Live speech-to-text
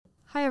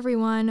Hi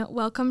everyone,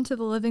 welcome to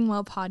the Living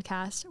Well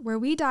podcast, where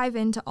we dive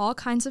into all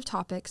kinds of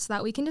topics so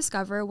that we can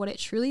discover what it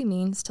truly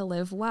means to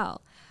live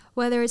well.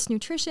 Whether it's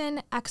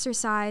nutrition,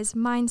 exercise,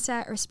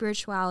 mindset, or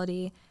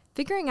spirituality,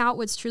 figuring out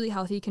what's truly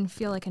healthy can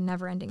feel like a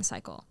never-ending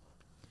cycle.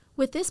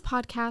 With this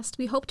podcast,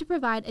 we hope to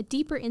provide a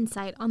deeper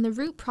insight on the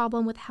root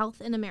problem with health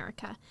in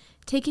America,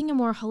 taking a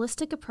more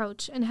holistic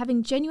approach and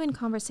having genuine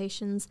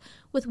conversations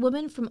with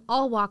women from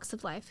all walks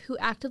of life who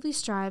actively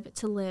strive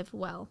to live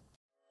well.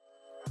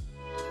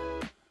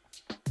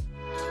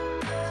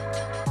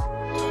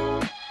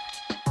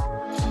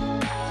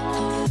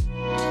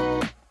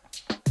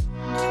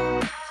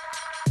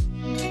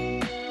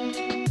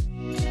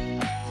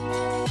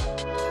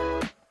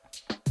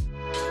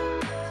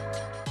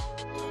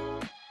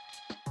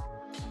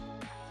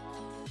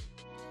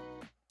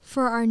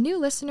 For our new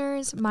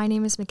listeners, my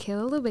name is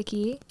Michaela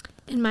Lewicki.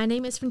 And my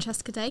name is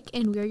Francesca Dyke,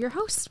 and we're your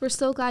hosts. We're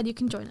so glad you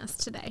can join us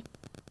today.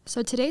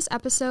 So today's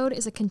episode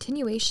is a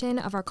continuation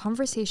of our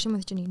conversation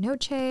with Ginny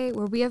Noce,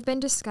 where we have been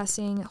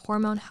discussing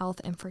hormone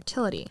health and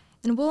fertility.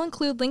 And we'll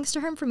include links to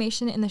her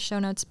information in the show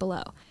notes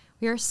below.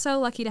 We are so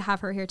lucky to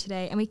have her here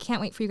today, and we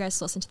can't wait for you guys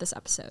to listen to this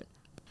episode.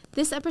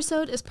 This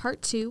episode is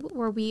part 2,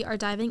 where we are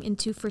diving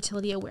into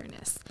fertility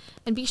awareness.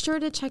 And be sure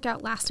to check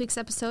out last week's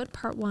episode,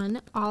 part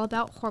 1, all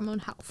about hormone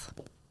health.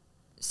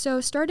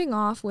 So starting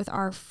off with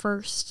our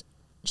first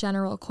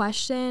general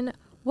question,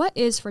 what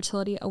is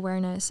fertility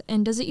awareness,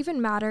 and does it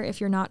even matter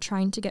if you're not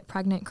trying to get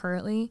pregnant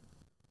currently?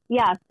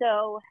 Yeah,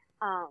 so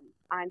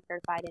I'm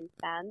certified in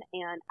FEM,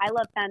 and I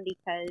love FEM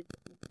because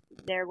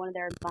one of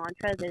their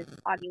mantras is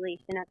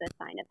ovulation as a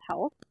sign of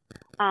health.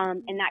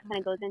 And that kind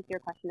of goes into your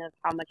question of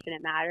how much should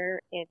it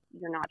matter if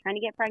you're not trying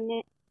to get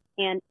pregnant.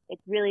 And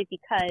it's really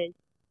because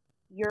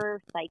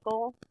your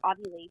cycle,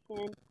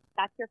 ovulation,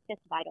 that's your 5th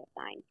vital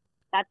sign.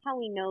 That's how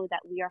we know that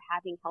we are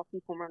having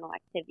healthy hormonal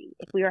activity,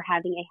 if we are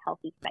having a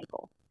healthy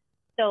cycle.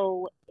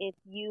 So if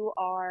you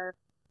are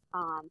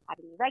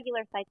having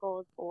irregular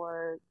cycles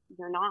or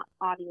you're not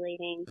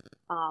ovulating,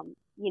 a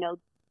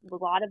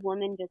lot of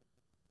women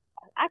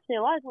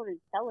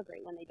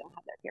celebrate when they don't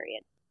have their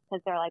period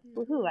because they're like,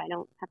 woohoo, I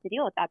don't have to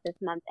deal with that this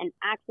month. And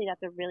actually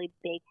that's a really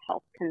big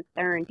health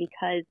concern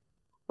because,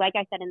 like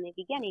I said in the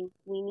beginning,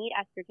 we need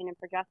estrogen and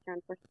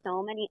progesterone for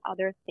so many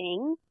other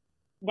things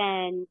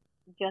than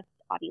just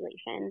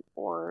ovulation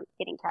or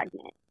getting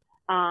pregnant.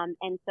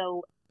 And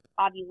so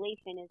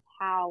ovulation is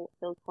how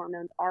those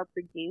hormones are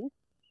produced.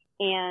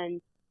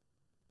 And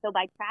so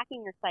by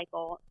tracking your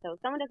cycle, so if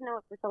someone doesn't know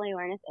what fertility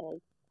awareness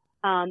is,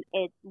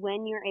 it's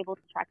when you're able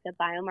to track the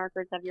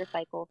biomarkers of your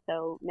cycle,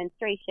 so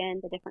menstruation,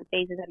 the different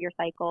phases of your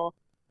cycle,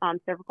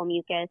 cervical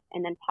mucus,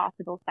 and then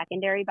possible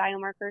secondary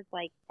biomarkers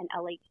like an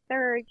LH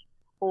surge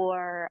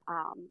or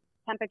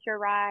temperature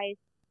rise,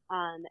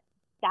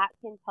 that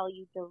can tell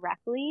you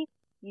directly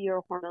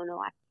your hormonal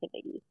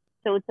activity.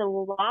 So it's a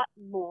lot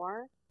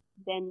more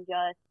than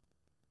just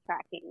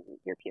tracking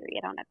your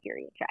period on a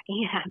period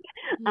tracking app.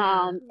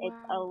 It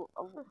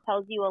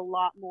tells you a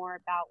lot more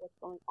about what's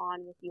going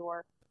on with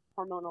your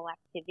hormonal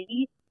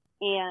activity.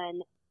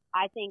 And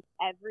I think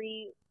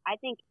every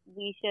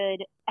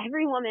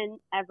woman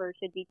ever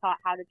should be taught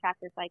how to track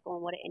their cycle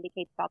and what it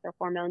indicates about their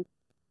hormones,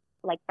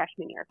 like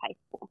freshman year of high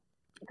school,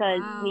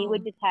 because we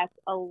would detect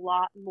a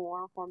lot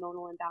more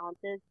hormonal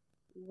imbalances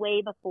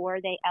way before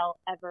they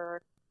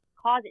ever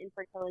cause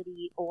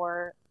infertility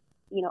or,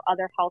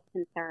 other health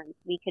concerns.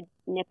 We could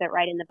nip it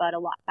right in the bud a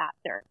lot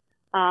faster.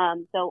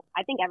 So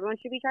I think everyone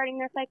should be charting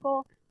their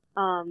cycle,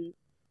 ASAP.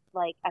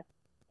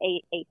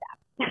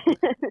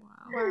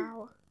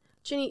 Wow.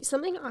 Ginny,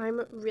 something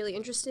I'm really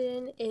interested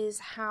in is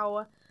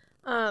how,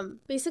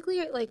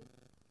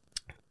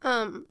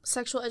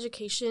 sexual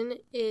education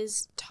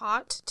is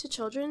taught to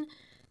children.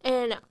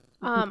 And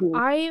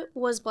I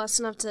was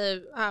blessed enough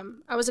to,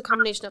 I was a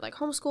combination of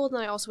homeschooled, and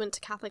then I also went to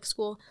Catholic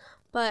school,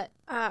 but,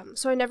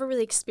 so I never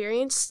really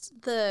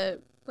experienced the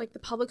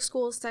public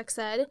school sex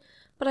ed,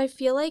 but I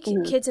feel like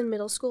kids in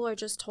middle school are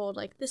just told,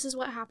 this is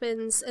what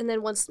happens, and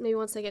then once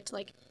they get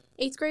to,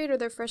 8th grade or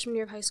their freshman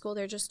year of high school,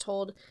 they're just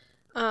told,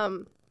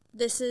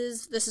 this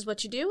is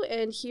what you do,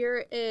 and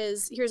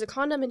here's a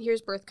condom, and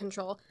here's birth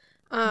control,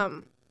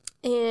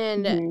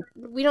 and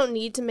we don't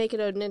need to make it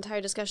an entire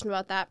discussion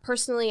about that.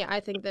 Personally, I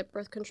think that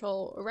birth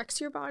control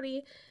wrecks your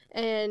body.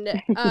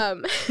 And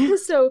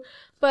so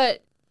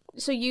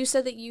you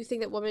said that you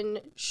think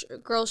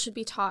that girls should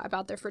be taught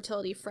about their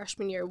fertility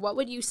freshman year. What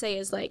would you say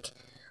is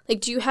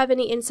do you have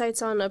any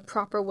insights on a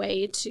proper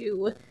way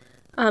to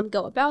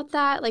go about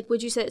that?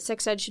 Would you say that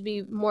sex ed should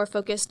be more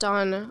focused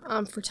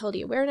on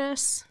fertility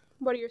awareness?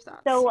 What are your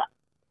thoughts? So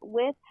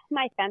with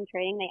my FEM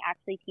training, they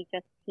actually teach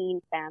us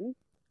teen FEM.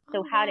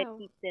 So how to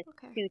teach this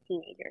to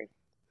teenagers.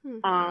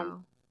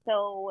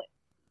 So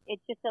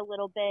it's just a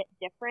little bit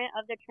different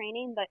of the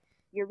training, but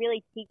you're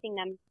really teaching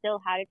them still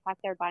how to track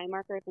their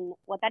biomarkers and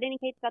what that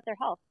indicates about their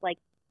health.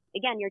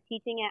 Again, you're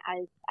teaching it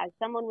as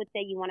someone would say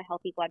you want a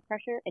healthy blood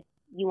pressure,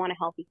 you want a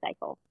healthy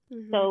cycle.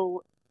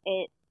 So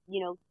it,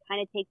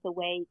 kind of takes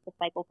away the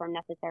cycle from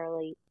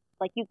necessarily,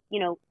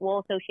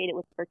 we'll associate it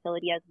with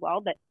fertility as well,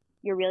 but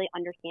you're really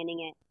understanding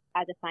it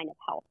as a sign of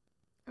health.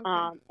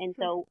 Okay. And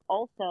so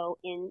also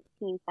in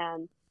Teen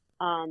Fem,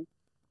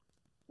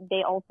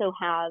 they also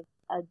have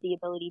the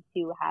ability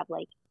to have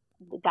like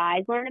the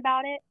guys learn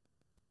about it.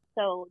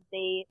 So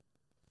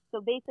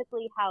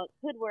basically how it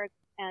could work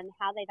and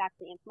how they've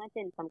actually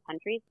implemented in some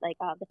countries, like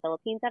the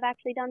Philippines have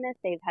actually done this.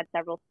 They've had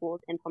several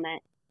schools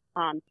implement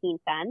Teen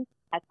Fem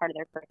as part of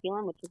their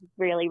curriculum, which is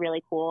really,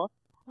 really cool.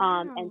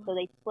 Wow. And so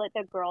they split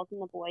the girls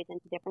and the boys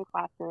into different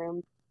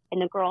classrooms,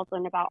 and the girls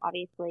learn about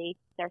obviously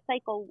their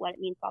cycle, what it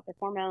means about their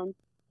hormones,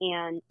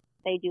 and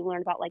they do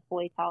learn about like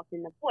boys' health,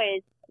 and the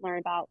boys learn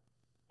about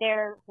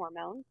their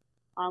hormones,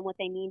 what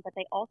they mean, but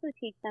they also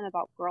teach them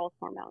about girls'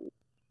 hormones.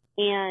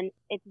 And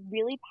it's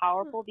really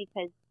powerful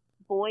because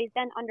boys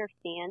then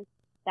understand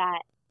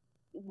that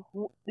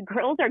the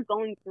girls are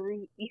going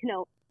through,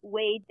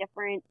 way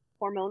different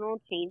hormonal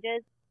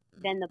changes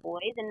than the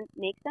boys, and it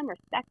makes them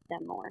respect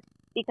them more.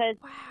 Because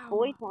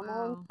boys'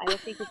 hormones, I don't know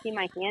if you can see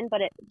my hand,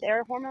 but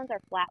their hormones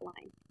are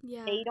flatlined.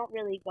 Yeah. They don't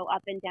really go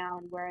up and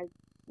down, whereas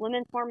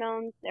women's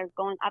hormones, they're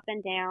going up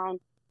and down.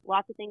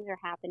 Lots of things are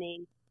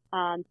happening.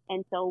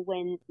 And so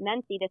when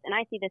men see this, and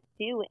I see this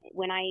too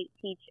when I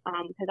teach,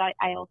 because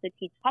I also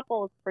teach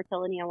couples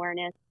fertility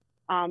awareness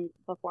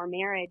before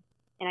marriage,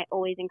 and I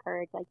always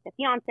encourage like the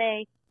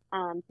fiance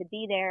to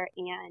be there,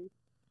 and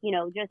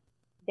just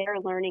they're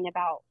learning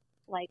about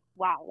like,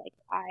 wow, like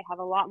I have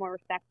a lot more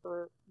respect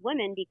for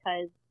women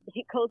because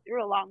they go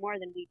through a lot more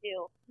than we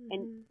do,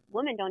 and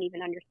women don't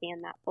even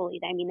understand that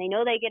fully. I mean, they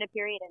know they get a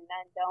period and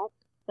men don't,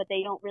 but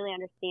they don't really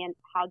understand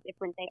how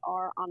different they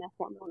are on a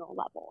hormonal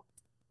level.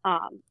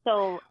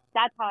 So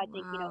that's how I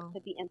think, it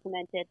could be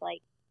implemented.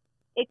 Like,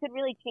 it could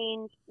really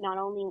change not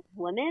only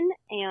women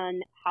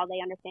and how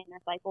they understand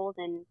their cycles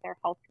and their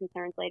health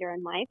concerns later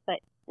in life, but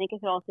I think it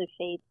could also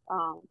shape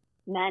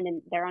men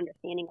and their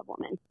understanding of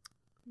women.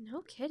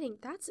 No kidding.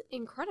 That's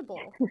incredible.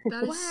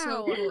 That is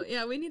so cool.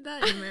 Yeah, we need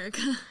that in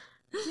America.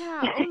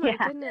 Yeah. Oh my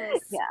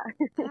goodness. Yeah.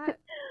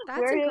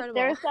 That's incredible.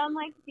 There are some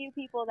like few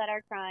people that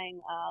are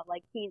trying,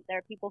 there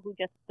are people who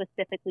just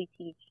specifically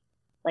teach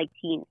like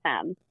Teen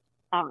Fem.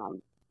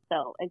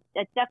 So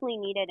it's definitely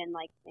needed, and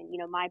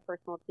my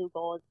personal 2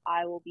 goals,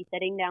 I will be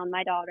sitting down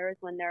my daughters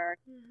when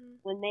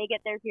they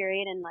get their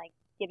period and like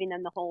giving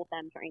them the whole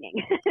Fem training.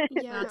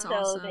 Yeah. That's so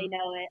awesome. they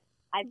know it.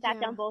 I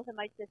sat down both of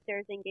my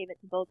sisters and gave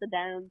it to both of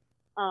them.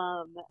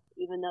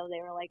 Even though they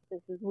were like,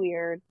 this is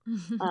weird.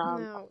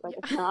 No. Like,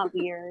 it's not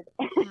weird.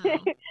 No.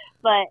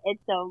 But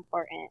it's so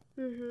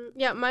important.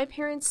 Yeah, my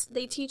parents,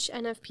 they teach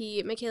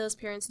NFP. Michaela's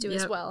parents do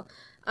as Yep. well.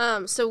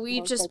 So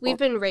we've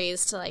been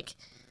raised to like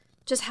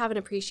just have an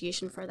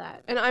appreciation for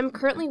that. And I'm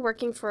currently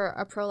working for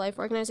a pro-life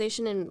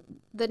organization, and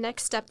the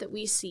next step that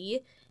we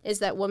see is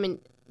that women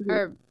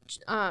are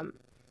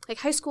like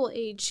high school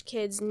age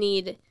kids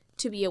need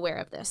to be aware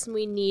of this, and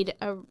we need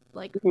a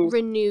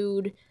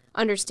renewed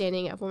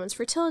understanding of women's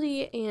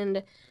fertility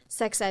and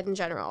sex ed in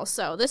general.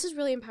 So this is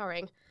really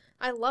empowering.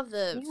 I love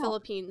the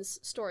Philippines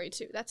story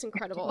too. That's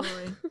incredible.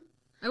 Totally.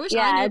 I wish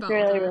I knew about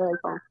really, that. really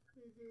cool.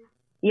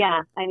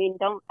 Yeah, I mean,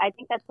 I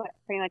think that's what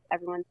pretty much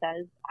everyone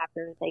says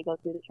after they go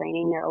through the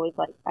training. They're always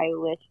like, I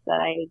wish that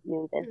I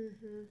knew this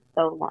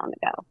so long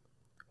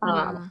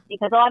ago.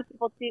 Because a lot of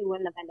people too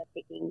wouldn't have ended up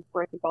taking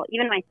birth control.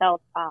 Even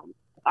myself,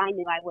 if I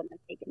knew, I wouldn't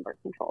have taken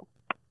birth control.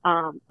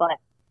 But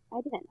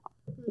I didn't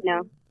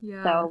know,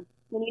 Yeah. So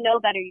when you know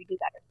better, you do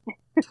better.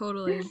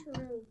 Totally.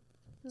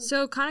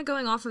 So kind of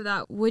going off of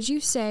that, would you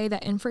say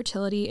that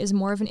infertility is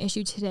more of an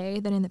issue today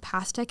than in the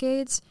past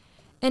decades?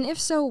 And if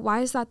so,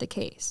 why is that the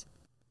case?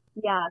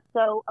 Yeah,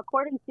 so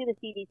according to the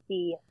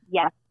CDC,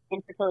 yes,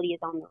 infertility is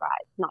on the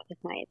rise. Not just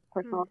my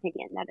personal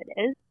opinion that it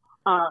is.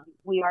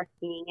 We are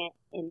seeing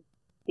it in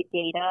the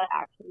data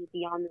actually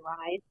be on the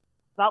rise.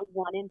 About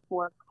 1 in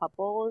 4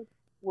 couples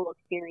will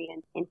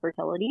experience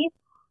infertility.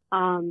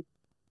 And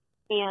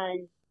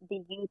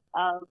the use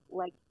of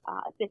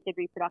assisted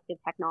reproductive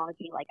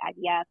technology like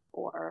IVF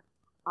or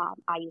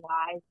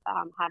IUIs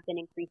have been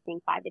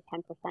increasing 5 to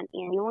 10%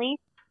 annually.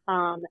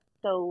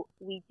 So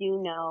we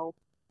do know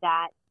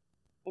that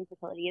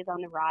infertility is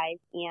on the rise,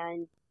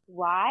 and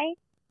why?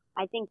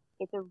 I think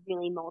it's a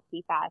really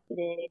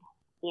multifaceted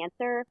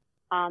answer.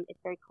 It's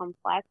very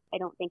complex. I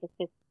don't think it's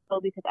just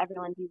because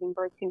everyone's using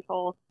birth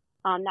control.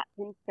 That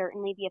can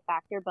certainly be a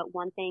factor, but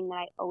one thing that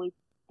I always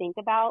think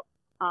about,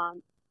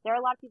 there are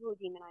a lot of people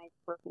who demonize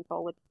birth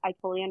control, which I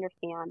totally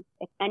understand.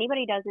 If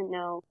anybody doesn't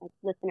know, like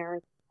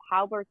listeners,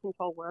 how birth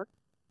control works,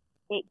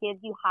 it gives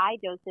you high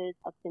doses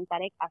of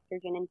synthetic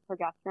estrogen and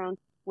progesterone,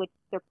 which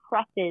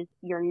suppresses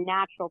your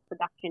natural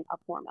production of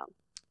hormones.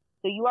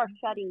 So you are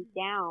shutting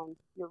down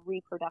your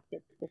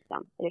reproductive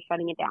system. It is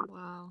shutting it down.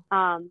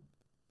 Wow.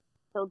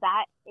 So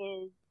that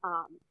is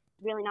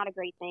really not a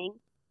great thing.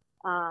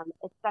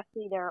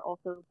 Especially there are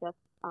also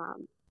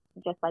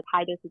just like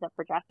high doses of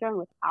progesterone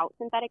without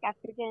synthetic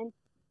estrogen,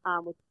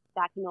 which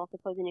that can also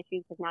pose an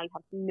issue because now you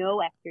have no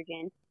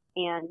estrogen,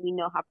 and we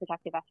know how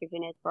protective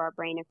estrogen is for our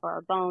brain and for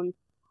our bones.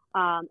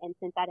 And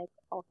synthetic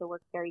also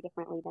works very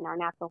differently than our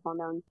natural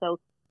hormones. So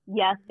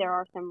yes, there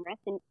are some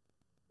risks, and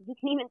you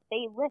can even,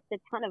 they list a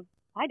ton of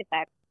side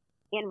effects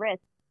and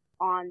risks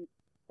on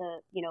the,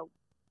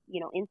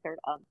 insert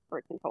of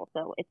birth control.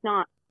 So it's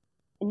not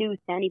news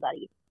to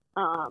anybody,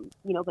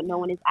 but no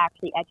one is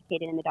actually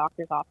educated in the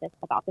doctor's office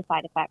about the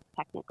side effects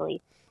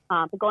technically.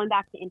 But going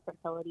back to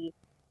infertility,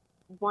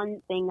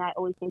 one thing that I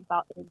always think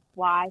about is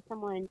why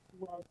someone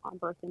was on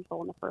birth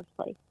control in the first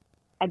place.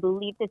 I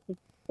believe this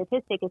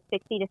statistic is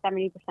 60 to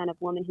 70% of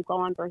women who go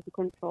on birth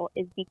control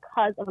is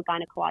because of a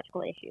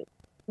gynecological issue,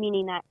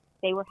 meaning that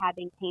they were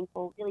having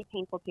really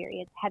painful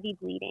periods, heavy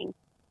bleeding,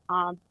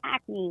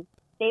 acne.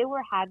 They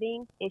were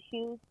having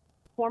issues,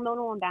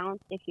 hormonal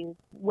imbalance issues,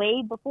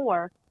 way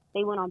before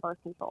they went on birth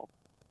control.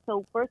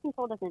 So birth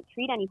control doesn't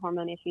treat any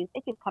hormone issues,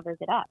 it just covers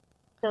it up.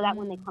 So that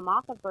when they come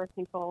off of birth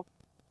control,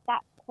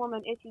 that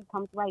hormone issue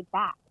comes right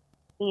back.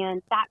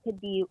 And that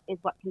is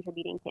what's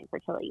contributing to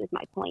infertility, is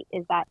my point,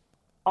 is that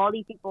all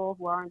these people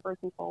who are on birth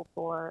control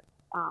for,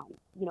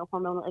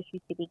 hormonal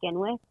issues to begin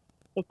with,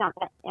 it's not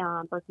that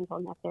birth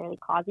control is necessarily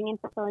causing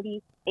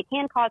infertility. It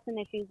can cause some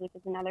issues, which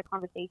is another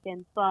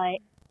conversation, but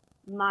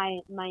my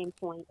main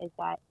point is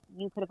that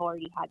you could have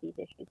already had these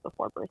issues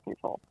before birth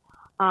control.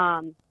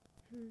 And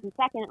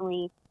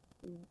secondly,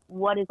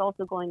 what is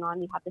also going on,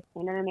 we have the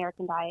standard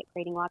American diet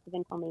creating lots of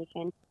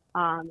inflammation.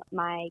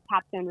 My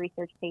capstone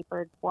research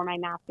paper for my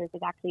master's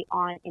is actually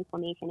on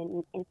inflammation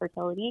and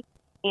infertility,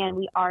 and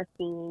we are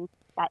seeing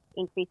that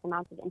increased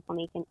amounts of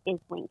inflammation is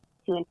linked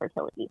to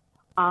infertility.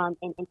 And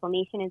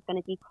inflammation is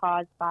going to be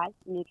caused by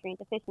nutrient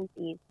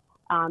deficiencies,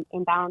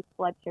 imbalanced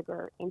blood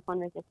sugar,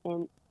 insulin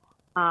resistance.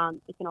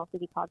 It can also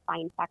be caused by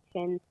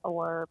infections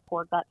or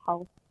poor gut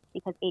health,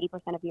 because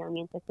 80% of your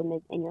immune system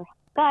is in your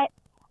gut.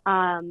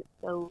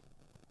 So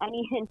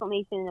any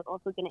inflammation is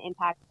also going to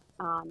impact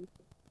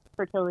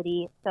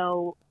fertility.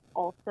 So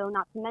also,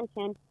 not to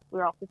mention,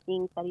 we're also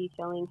seeing studies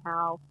showing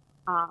how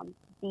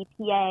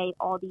BPA,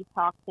 all these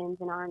toxins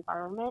in our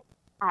environment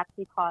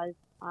actually cause,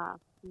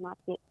 not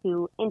to get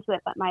too into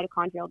it, but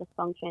mitochondrial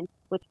dysfunction,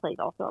 which plays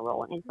also a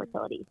role in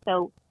infertility.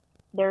 So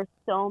there's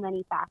so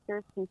many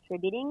factors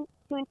contributing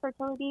to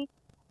infertility,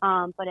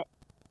 but it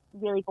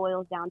really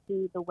boils down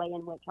to the way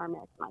in which our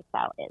American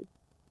lifestyle is. Does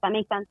that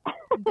make sense?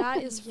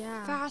 That is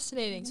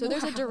fascinating. So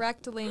there's a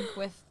direct link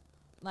with,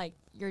 like,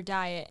 your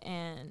diet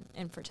and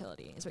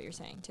infertility, is what you're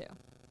saying, too.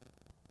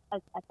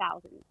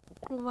 1,000%.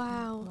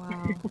 Wow.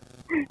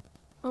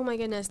 Oh my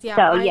goodness. Yeah.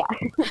 So,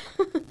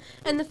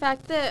 And the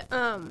fact that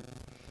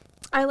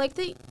I like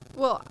that.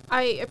 Well,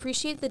 I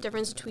appreciate the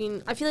difference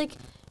between. I feel like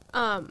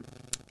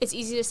it's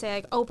easy to say,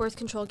 like, oh, birth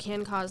control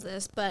can cause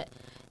this, but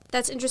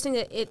that's interesting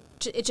that it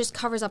just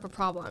covers up a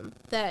problem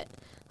that,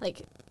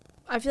 like,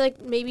 I feel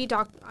like maybe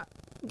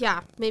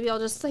maybe I'll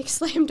just, like,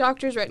 slam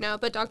doctors right now,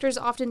 but doctors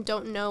often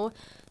don't know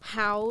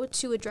how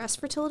to address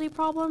fertility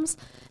problems,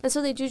 and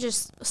so they do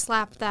just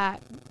slap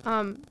that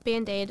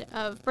Band-Aid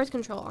of birth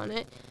control on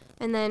it,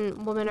 and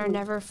then women are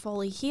never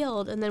fully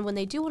healed, and then when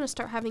they do want to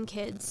start having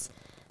kids,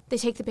 they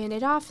take the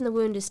Band-Aid off and the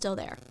wound is still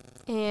there.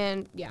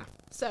 And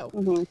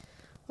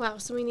wow,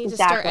 so we need to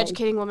start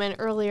educating women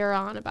earlier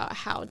on about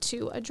how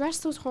to address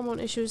those hormone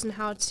issues and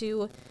how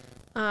to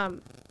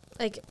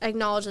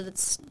acknowledge that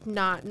it's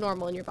not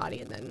normal in your body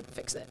and then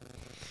fix it.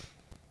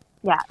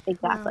 Yeah,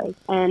 exactly.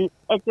 Wow. And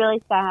it's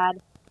really sad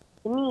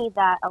to me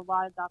that a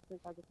lot of doctors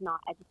are just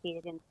not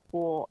educated in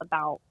school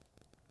about.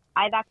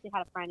 I've actually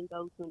had a friend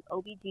go to an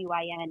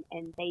OBGYN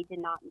and they did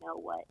not know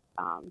what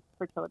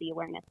fertility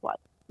awareness was,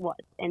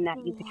 and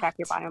that you could track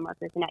your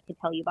biomarkers and that could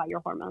tell you about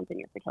your hormones and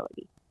your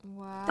fertility.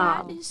 Wow.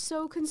 That is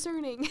so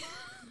concerning.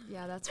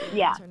 Yeah, that's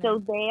really concerning. So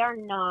they are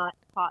not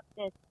taught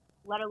this,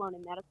 let alone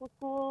in medical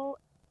school,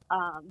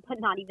 but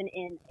not even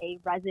in a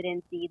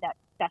residency that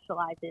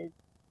specializes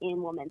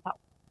in women's health.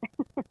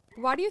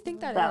 Why do you think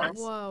that is?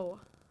 Whoa.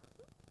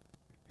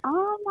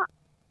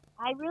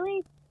 I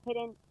really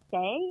couldn't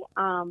say.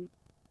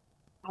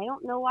 I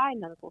don't know why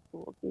medical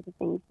schools do the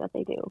things that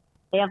they do.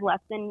 They have less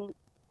than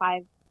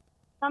 5,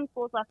 some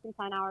schools less than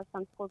 10 hours,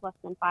 some schools less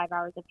than 5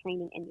 hours of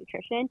training in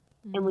nutrition.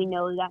 And we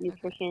know that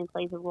nutrition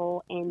plays a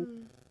role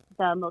in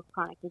the most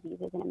chronic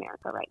diseases in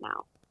America right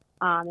now.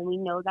 And we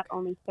know that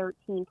only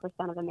 13%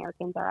 of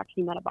Americans are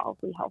actually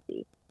metabolically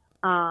healthy.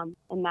 And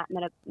that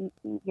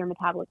your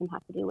metabolism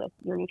has to do with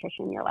your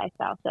nutrition and your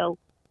lifestyle. So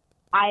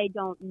I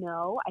don't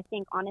know. I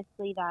think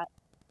honestly that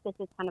this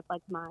is kind of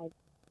like my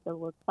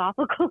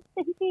philosophical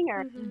thinking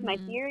or my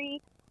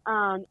theory,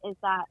 is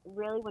that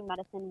really when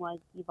medicine was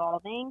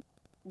evolving,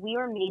 we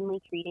were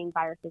mainly treating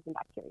viruses and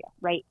bacteria,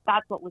 right?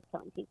 That's what was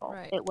killing people.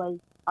 Right. It was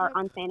our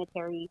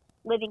unsanitary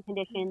living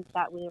conditions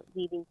that were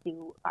leading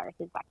to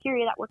viruses,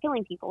 bacteria that were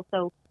killing people.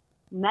 So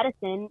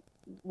medicine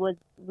was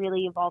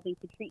really evolving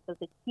to treat those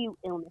acute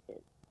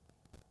illnesses.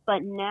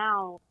 But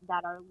now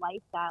that our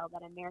lifestyle,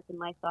 that American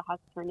lifestyle has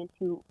turned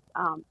into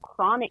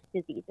chronic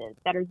diseases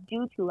that are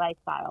due to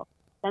lifestyle,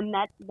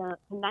 the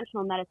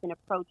conventional medicine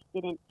approach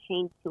didn't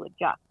change to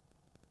adjust.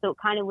 So it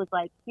kind of was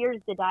like, here's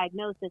the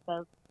diagnosis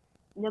of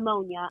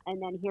pneumonia, and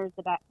then here's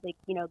the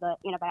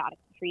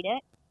antibiotics to treat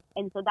it.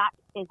 And so that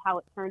is how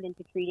it turned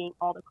into treating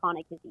all the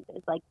chronic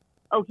diseases. Like,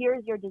 oh,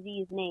 here's your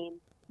disease name.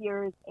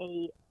 here's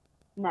a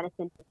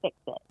medicine to fix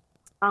it.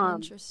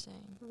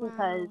 Interesting.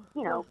 Because,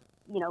 Wow.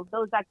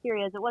 those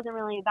bacteria, it wasn't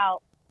really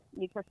about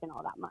nutrition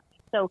all that much.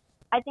 So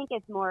I think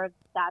it's more of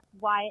that's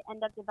why it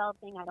ended up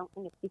developing. I don't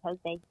think it's because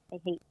they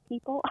hate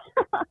people.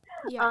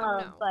 Yeah, no,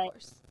 of But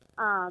course.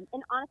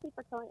 and honestly,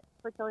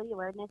 fertility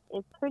awareness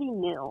is pretty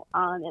new.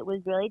 It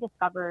was really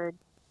discovered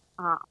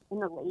in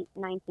the late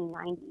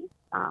 1990s,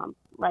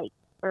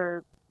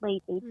 or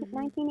late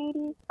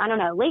 1980s. I don't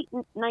know, late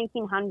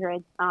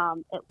 1900s.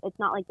 It's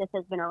not like this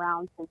has been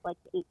around since like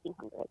the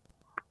 1800s.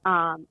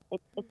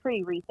 It's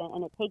pretty recent,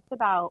 and it takes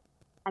about,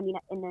 in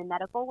the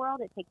medical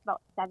world, it takes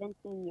about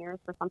 17 years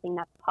for something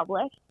that's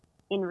published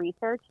in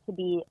research to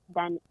be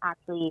then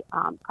actually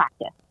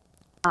practiced.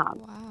 Wow.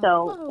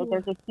 So Whoa.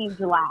 there's a huge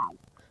lag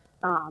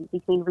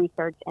between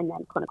research and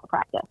then clinical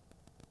practice.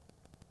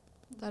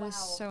 That is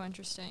so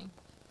interesting.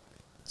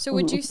 So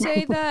would you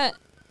say that,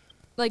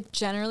 like,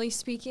 generally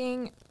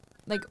speaking,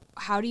 like,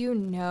 how do you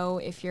know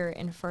if you're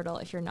infertile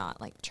if you're not,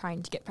 like,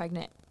 trying to get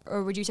pregnant?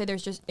 Or would you say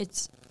there's just,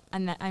 I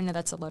know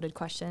that's a loaded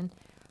question,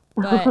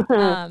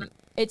 but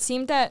it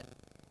seemed that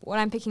what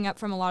I'm picking up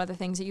from a lot of the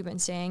things that you've been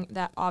saying,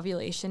 that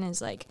ovulation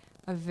is, like,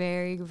 a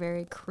very,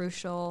 very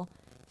crucial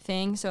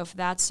thing. So if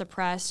that's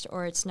suppressed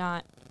or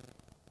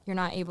you're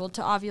not able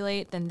to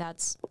ovulate, then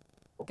that's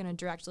going to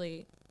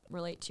directly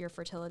relate to your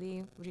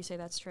fertility. Would you say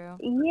that's true?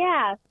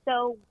 Yeah.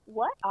 So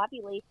what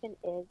ovulation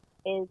is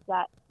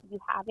that you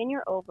have in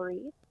your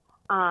ovaries,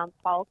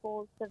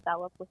 follicles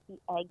develop with the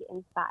egg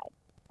inside.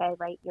 Okay,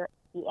 right? The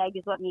egg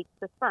is what meets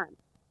the sperm.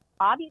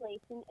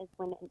 Ovulation is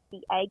when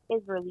the egg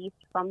is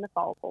released from the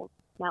follicles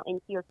now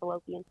into your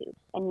fallopian tube,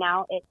 and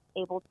now it's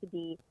able to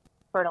be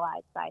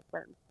fertilized by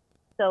sperm.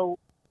 So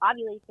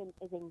ovulation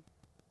is a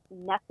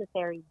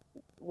necessary,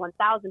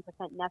 1,000%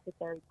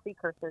 necessary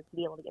precursor to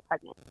be able to get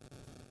pregnant.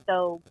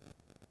 So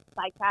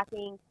by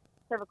tracking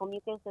cervical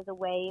mucus is a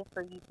way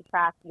for you to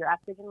track your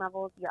estrogen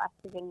levels. Your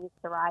estrogen needs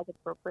to rise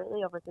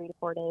appropriately over 3 to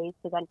 4 days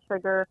to then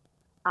trigger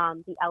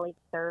the LH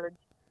surge,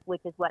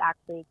 which is what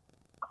actually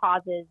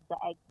causes the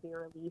egg to be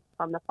released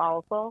from the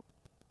follicle.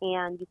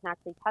 And you can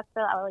actually test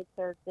the LH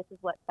surge. This is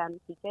what FEM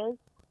teaches.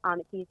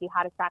 It teaches you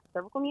how to track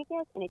cervical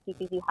mucus, and it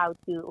teaches you how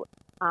to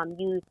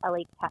use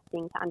LH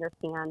testing to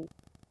understand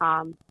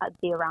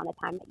around the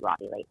time that you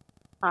ovulate.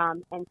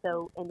 And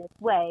so in this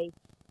way,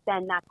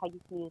 then that's how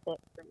you can use it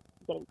for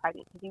getting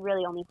pregnant, because you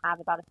really only have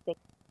about a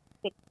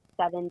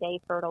 6-7 day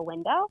fertile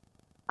window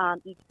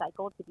each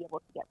cycle to be able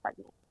to get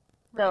pregnant.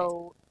 Right.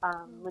 So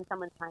when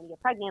someone's trying to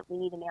get pregnant, we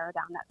need to narrow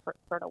down that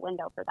fertile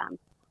window for them.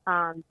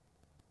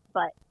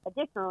 But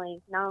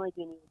additionally, not only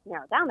do we need to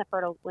narrow down the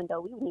fertile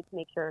window, we need to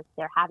make sure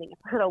they're having a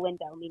fertile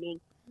window, meaning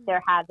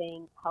they're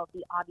having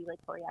healthy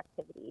ovulatory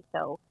activity.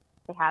 So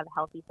they have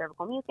healthy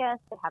cervical mucus,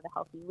 they have a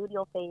healthy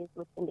luteal phase,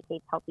 which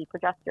indicates healthy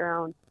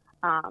progesterone.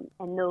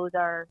 And those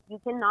are, you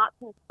cannot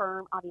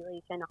confirm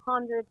ovulation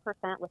 100%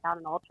 without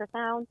an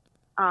ultrasound.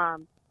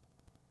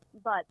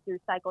 But through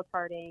cycle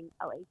charting,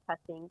 LH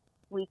testing,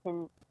 we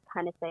can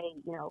kind of say,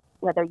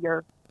 whether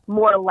you're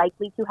more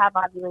likely to have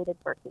ovulated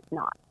versus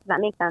not. Does that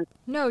make sense?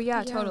 No,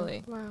 yeah,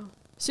 totally. Wow.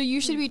 So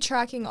you should be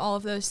tracking all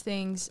of those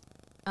things.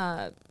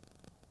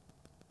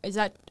 Is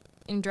that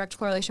in direct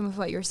correlation with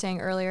what you were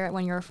saying earlier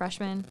when you were a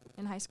freshman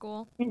in high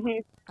school? Mm-hmm.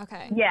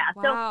 Okay. Yeah.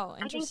 Wow,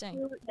 so interesting. I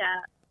think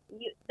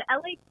the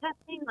LH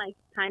testing,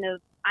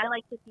 I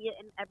like to see it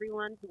in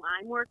everyone who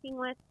I'm working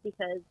with,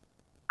 because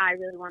I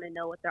really want to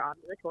know what their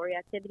ovulatory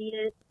activity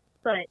is.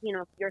 But,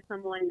 if you're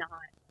someone not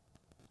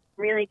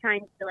really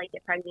trying to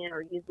get pregnant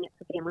or using it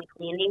for family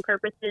planning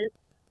purposes,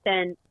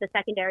 then the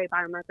secondary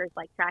biomarkers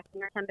like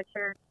tracking your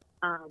temperature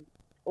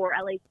or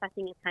LH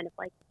testing is kind of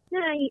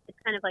it's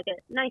kind of like a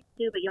nice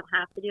to do, but you don't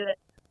have to do it.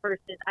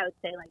 Versus, I would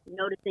say,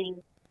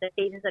 noticing the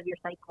phases of your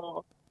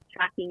cycle,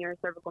 tracking your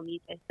cervical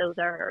mucus. Those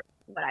are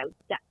what I would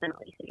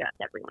definitely suggest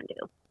everyone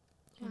do.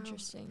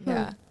 Interesting.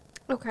 Yeah.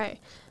 Okay.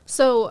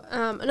 So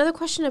another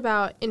question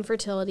about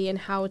infertility and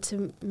how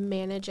to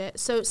manage it.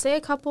 So say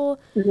a couple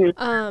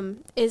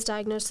is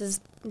diagnosed as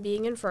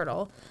being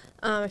infertile.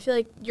 I feel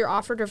like you're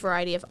offered a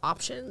variety of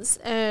options,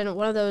 and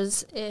one of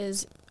those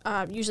is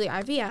usually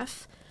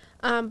IVF.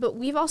 But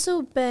we've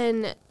also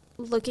been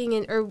looking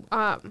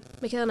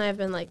Michaela and I have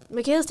been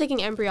Michaela's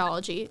taking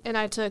embryology, and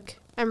I took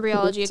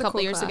embryology a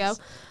couple years ago.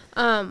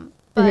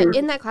 But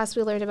in that class,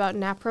 we learned about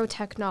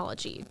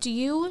naprotechnology. Do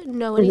you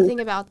know anything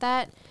about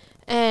that?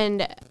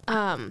 And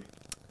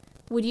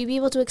would you be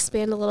able to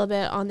expand a little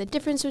bit on the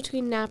difference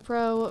between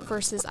napro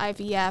versus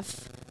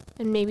IVF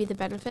and maybe the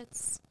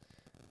benefits?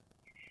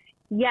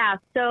 Yeah,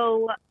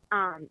 so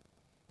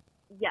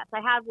yes, I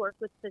have worked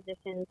with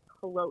physicians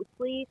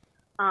closely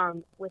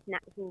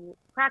who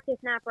practice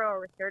NAPRO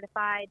or are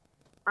certified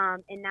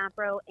in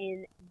NAPRO,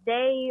 and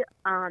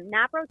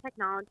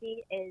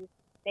naprotechnology is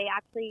you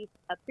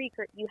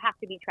have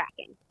to be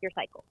tracking your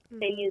cycle.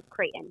 They use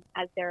Creighton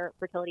as their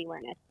fertility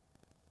awareness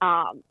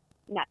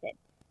method.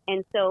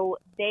 And so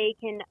they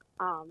can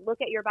look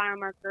at your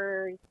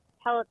biomarkers,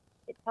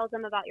 it tells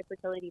them about your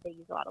fertility. They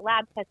use a lot of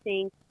lab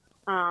testing,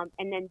 and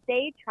then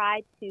they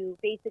try to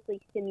basically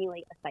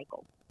simulate a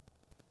cycle.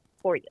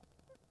 for you.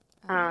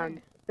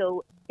 Okay.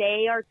 So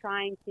they are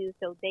trying to,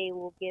 so they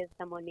will give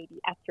someone maybe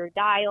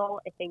estradiol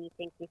if they need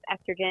to increase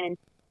estrogen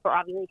for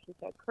ovulation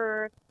to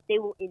occur. They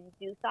will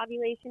induce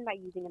ovulation by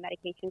using a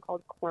medication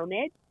called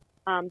Clomid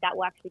that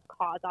will actually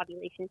cause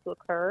ovulation to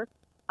occur.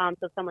 So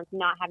if someone's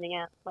not having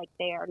it, like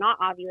they are not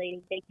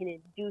ovulating, they can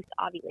induce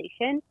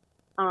ovulation.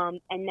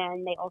 And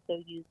then they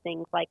also use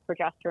things like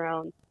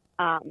progesterone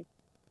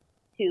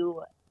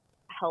to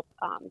help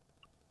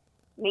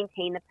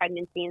maintain the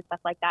pregnancy and stuff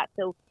like that.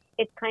 So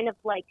it's kind of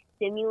like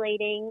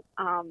stimulating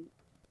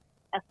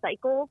a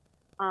cycle.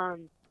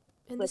 And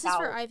this is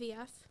for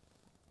IVF?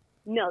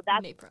 No,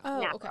 that's Napro.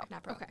 Oh, NAPRO. okay.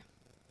 Napro. Okay.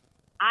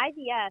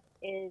 IVF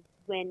is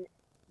when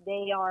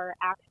they are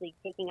actually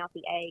taking out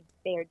the egg,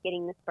 they are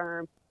getting the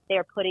sperm, they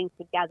are putting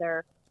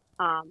together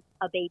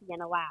a baby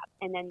in a lab.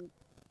 And then,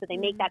 so they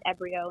make that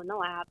embryo in the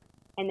lab,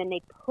 and then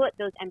they put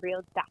those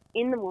embryos back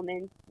in the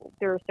woman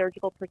through a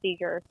surgical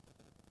procedure,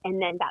 and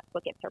then that's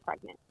what gets her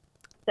pregnant.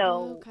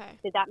 So, Okay.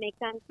 did that make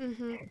sense?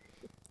 Mm-hmm.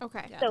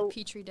 Okay. Yeah, So, the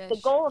petri dish. The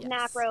goal of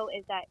Yes. NAPRO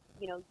is that,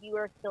 you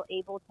are still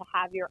able to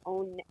have your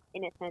own,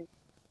 in a sense,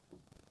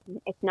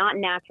 it's not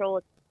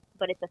natural,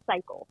 but it's a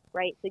cycle,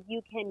 right? So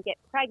you can get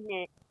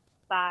pregnant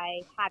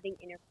by having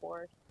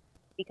intercourse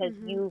because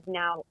you've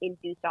now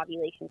induced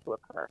ovulation to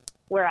occur.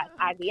 Whereas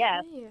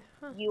IVF,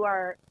 you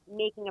are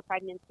making a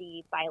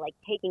pregnancy by like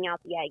taking out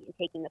the egg and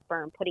taking the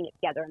sperm, putting it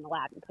together in the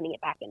lab and putting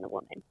it back in the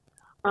woman.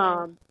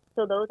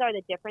 So those are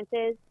the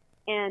differences.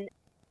 And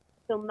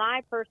so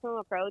my personal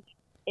approach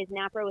is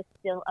NAPRO is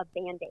still a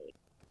Band-Aid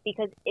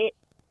because it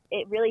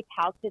really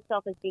touts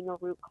itself as being a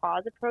root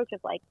cause approach of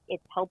like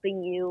it's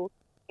helping you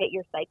get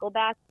your cycle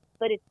back,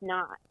 but it's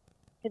not,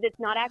 because it's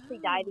not actually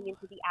diving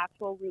into the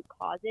actual root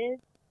causes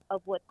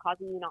of what's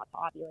causing you not to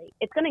ovulate.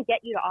 It's going to get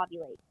you to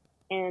ovulate,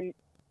 and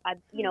a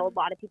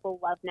lot of people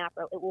love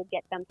NAPRO. It will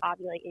get them to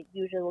ovulate. It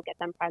usually will get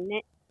them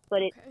pregnant,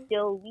 but it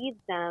still leaves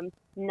them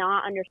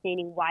not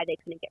understanding why they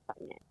couldn't get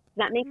pregnant. Does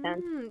that make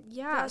sense?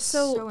 Yeah. That's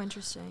so so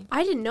interesting.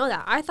 I didn't know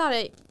that. I thought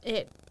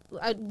it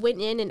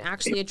went in and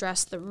actually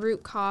addressed the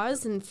root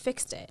cause and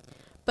fixed it.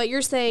 But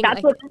you're saying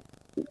That's like,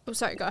 what,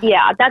 sorry, go ahead.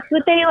 Yeah, that's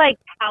what they like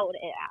tout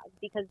it as,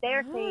 because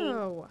they're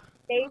saying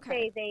they okay.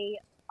 say they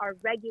are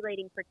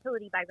regulating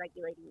fertility by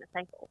regulating the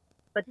cycle,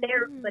 but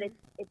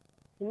it's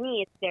to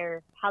me it's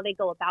their how they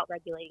go about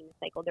regulating the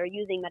cycle. They're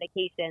using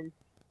medications.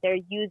 They're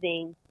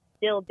using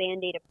still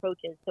Band-Aid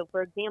approaches. So,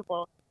 for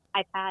example,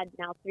 I've had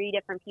now 3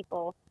 different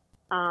people.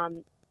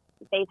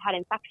 They've had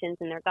infections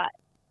in their gut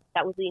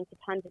that was leading to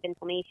tons of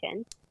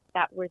inflammation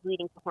that was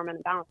leading to hormone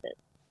imbalances.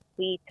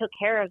 We took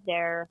care of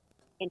their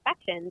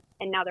infections,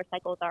 and now their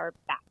cycles are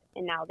back,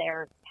 and now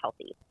they're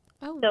healthy.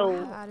 Oh, So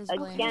wow. That is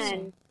really again,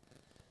 interesting.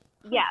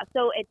 yeah.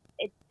 So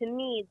it's to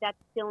me that's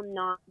still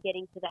not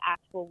getting to the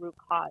actual root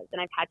cause. And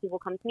I've had people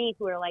come to me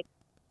who are like,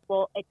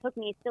 well, it took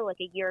me still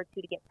like a year or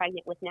 2 to get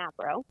pregnant with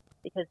NAPRO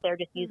because they're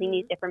just using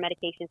these different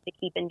medications to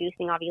keep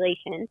inducing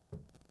ovulation,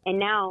 and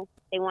now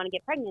they want to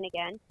get pregnant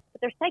again,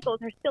 but their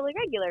cycles are still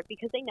irregular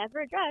because they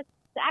never addressed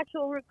the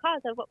actual root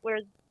cause of what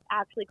was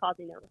actually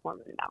causing their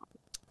hormone imbalance.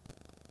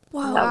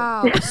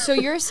 Wow. So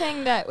you're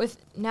saying that with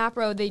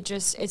NAPRO,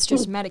 it's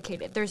just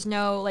medicated. There's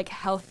no like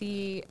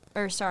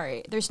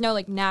there's no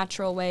like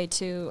natural way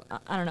to,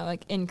 I don't know,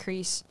 like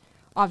increase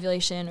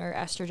ovulation or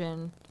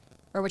estrogen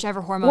or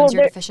whichever hormones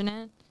you're deficient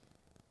in?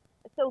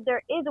 So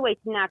there is a way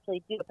to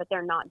naturally do it, but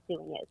they're not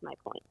doing it is my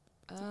point.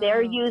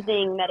 They're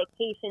using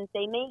medications.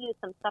 They may use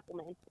some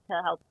supplements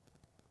to help.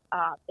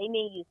 They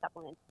may use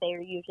supplements.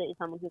 They're usually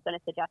someone who's going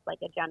to suggest like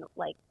a general,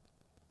 like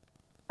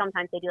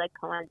sometimes they do like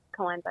coenzyme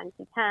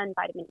Q10,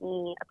 vitamin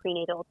E, a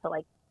prenatal to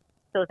like,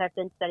 those have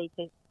been studied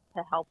to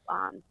help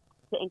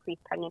to increase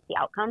pregnancy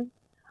outcomes.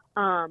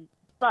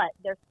 But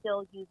they're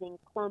still using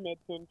Clomid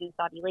to induce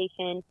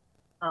ovulation.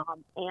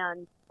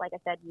 And like I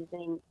said,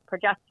 using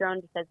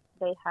progesterone because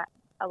they have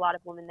a lot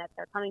of women that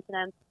are coming to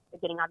them,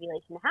 they're getting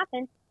ovulation to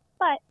happen.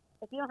 But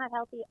if you don't have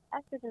healthy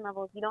estrogen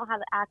levels, you don't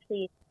have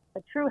actually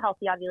a true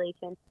healthy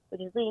ovulation,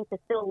 which is leading to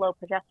still low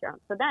progesterone.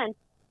 So then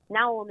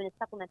now a woman is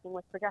supplementing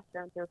with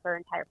progesterone through her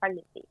entire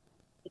pregnancy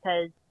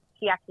because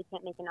she actually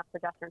can't make enough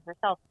progesterone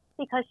herself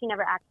because she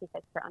never actually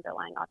fixed her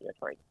underlying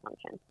ovulatory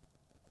dysfunction.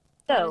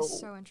 That is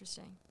so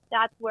interesting.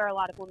 That's where a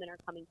lot of women are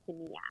coming to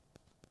me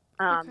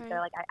at. They're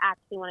like, I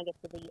actually want to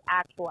get to the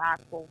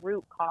actual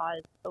root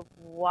cause of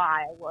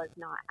why I was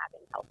not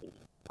having healthy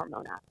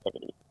hormone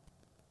activity.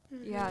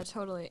 Yeah,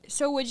 totally.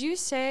 So would you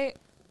say,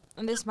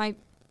 and this might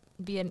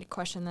be a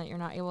question that you're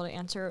not able to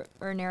answer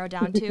or narrow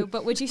down to,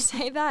 but would you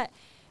say that,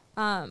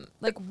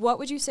 like, what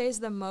would you say is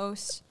the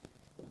most,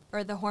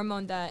 or the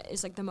hormone that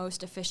is, like, the most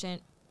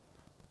deficient,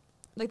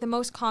 like, the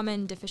most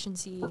common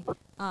deficiency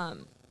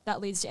that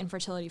leads to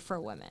infertility for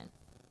women?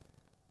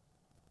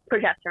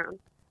 Progesterone.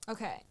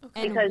 Okay.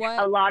 And because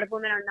a lot of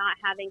women are not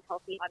having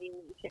healthy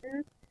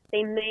ovulations.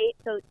 They may,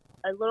 so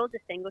a little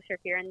distinguisher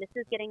here, and this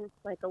is getting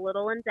like a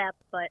little in depth,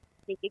 but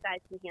I think you guys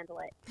can handle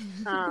it.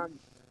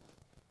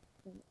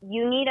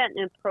 You need an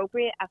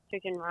appropriate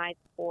estrogen rise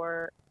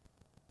for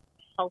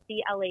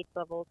healthy LH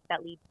levels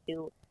that lead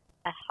to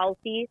a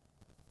healthy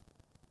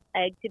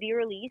egg to be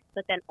released,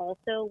 but then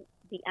also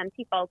the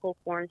empty follicle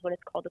forms what is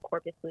called the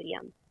corpus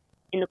luteum.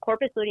 And the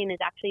corpus luteum is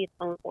actually its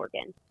own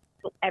organ.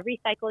 So every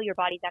cycle, your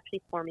body's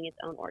actually forming its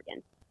own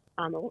organ.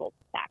 A little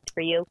fact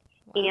for you.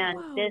 Wow.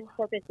 And this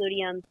corpus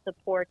luteum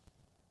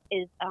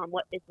is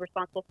what is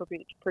responsible for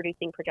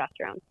producing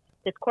progesterone.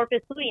 This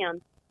corpus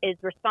luteum is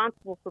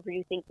responsible for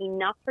producing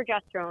enough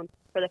progesterone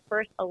for the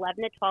first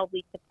 11 to 12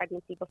 weeks of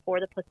pregnancy before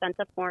the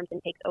placenta forms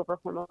and takes over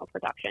hormonal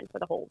production for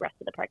the whole rest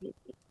of the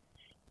pregnancy.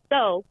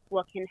 So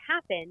what can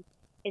happen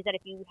is that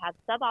if you have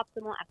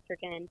suboptimal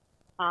estrogen,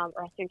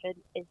 or estrogen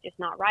is just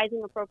not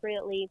rising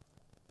appropriately,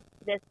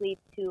 this leads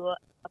to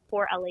a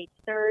poor LH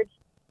surge,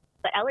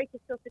 but LH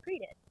is still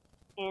secreted,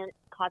 and it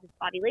causes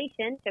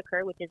ovulation to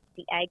occur, which is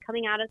the egg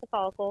coming out of the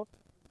follicle,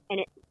 and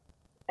it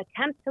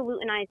attempts to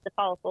luteinize the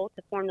follicle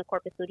to form the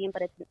corpus luteum,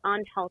 but it's an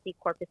unhealthy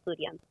corpus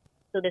luteum.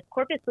 So this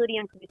corpus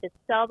luteum produces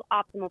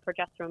suboptimal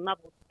progesterone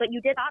levels, but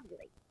you did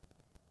ovulate.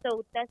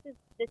 So this is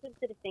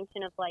the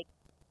distinction of like,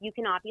 you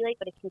can ovulate,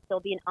 but it can still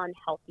be an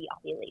unhealthy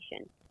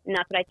ovulation. And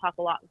that's what I talk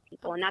a lot with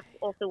people. And that's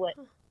also what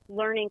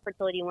learning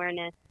fertility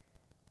awareness,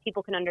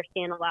 people can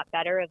understand a lot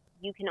better of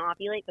you can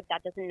ovulate, but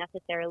that doesn't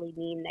necessarily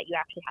mean that you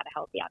actually had a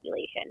healthy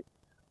ovulation.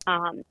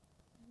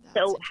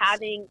 So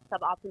having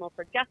suboptimal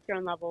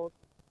progesterone levels,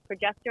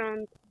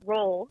 progesterone's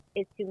role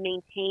is to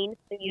maintain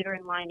the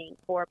uterine lining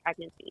for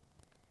pregnancy.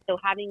 So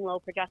having low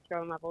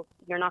progesterone levels,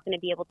 you're not going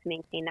to be able to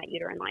maintain that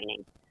uterine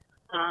lining.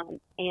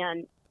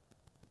 And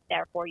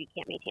therefore you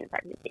can't maintain a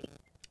pregnancy.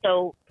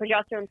 So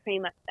progesterone is pretty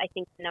much, I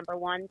think, the number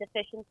one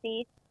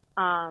deficiency.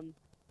 And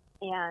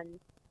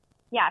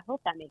yeah, I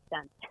hope that makes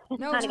sense.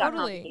 No,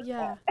 totally.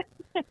 Yeah.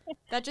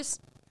 That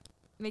just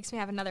makes me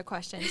have another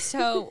question.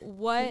 So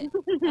what,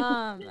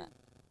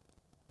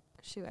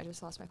 shoot, I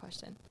just lost my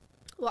question.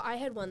 Well, I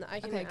had one that I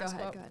can ask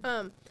about. Go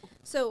ahead.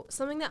 So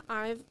something that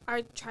I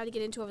tried to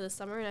get into over the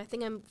summer, and I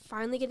think I'm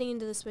finally getting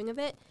into the swing of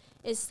it,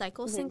 is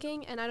cycle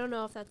syncing. And I don't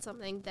know if that's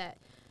something that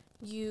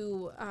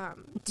you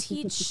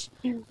teach,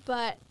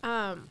 but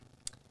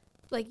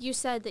like you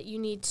said that you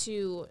need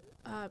to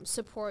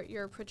support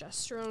your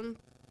progesterone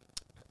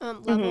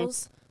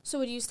levels. So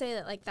would you say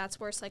that like that's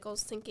where cycle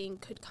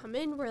syncing could come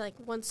in, where like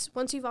once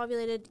you've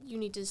ovulated, you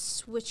need to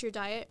switch your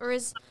diet, or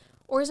is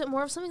it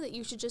more of something that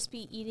you should just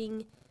be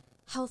eating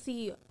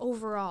healthy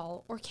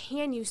overall, or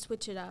can you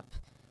switch it up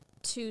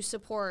to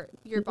support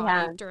your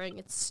body during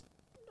its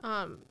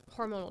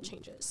hormonal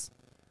changes?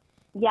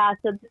 Yeah,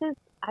 so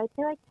I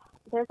feel like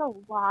there's a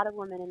lot of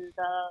women in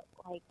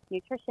the like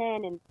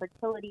nutrition and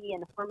fertility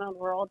and the hormone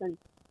world, and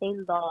they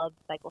love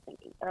cycle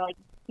syncing. They're like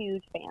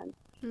huge fans.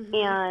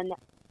 And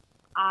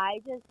I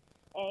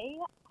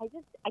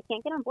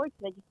can't get on board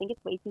because I just think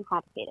it's way too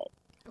complicated.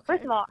 Okay.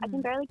 First of all, I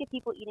can barely get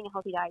people eating a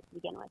healthy diet to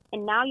begin with.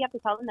 And now you have to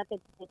tell them that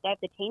they have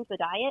to change the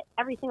diet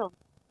every single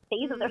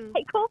phase of their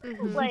cycle.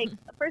 Like,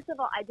 first of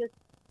all,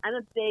 I'm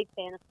a big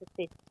fan of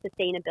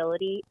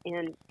sustainability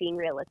and being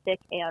realistic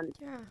and,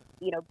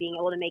 you know, being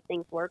able to make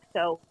things work.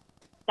 So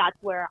that's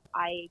where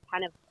I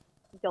kind of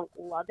don't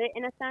love it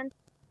in a sense.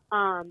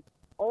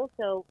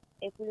 Also,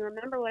 if we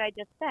remember what I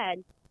just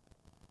said,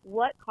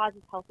 what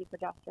causes healthy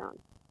progesterone?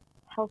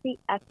 Healthy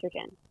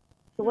estrogen.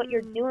 So what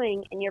you're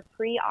doing in your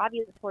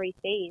pre-ovulatory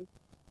phase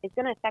is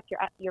going to affect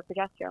your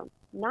progesterone,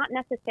 not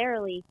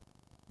necessarily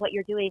what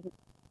you're doing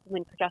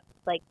when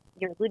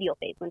your luteal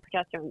phase, when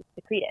progesterone is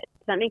secreted.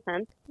 Does that make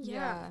sense?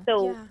 Yeah.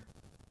 So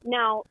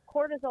now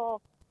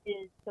cortisol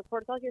is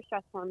your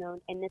stress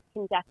hormone, and this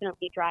can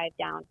definitely drive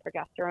down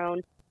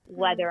progesterone,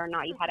 whether or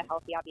not you had a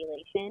healthy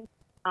ovulation,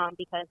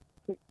 because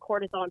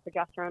cortisol and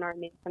progesterone are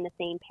made from the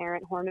same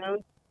parent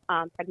hormone,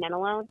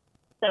 pregnenolone.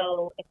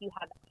 So if you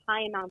have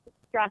high amounts of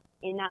stress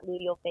in that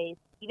luteal phase,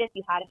 even if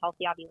you had a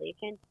healthy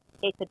ovulation,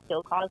 it could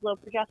still cause low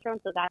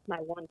progesterone. So that's my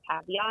one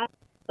caveat.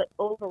 But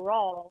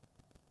overall,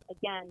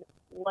 again,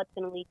 what's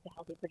going to lead to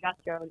healthy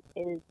progesterone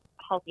is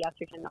healthy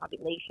estrogen and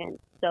ovulation.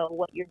 So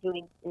what you're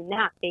doing in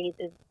that phase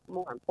is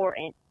more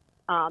important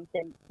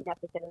than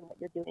necessarily what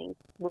you're doing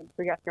when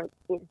progesterone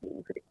is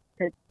being produced,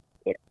 because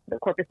the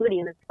corpus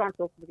luteum is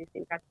responsible for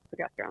producing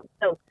progesterone.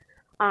 So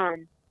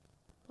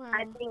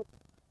I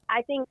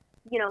think,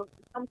 you know,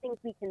 some things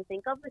we can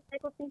think of with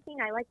cycle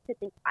syncing. I like to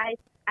think, I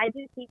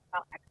do teach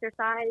about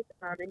exercise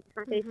in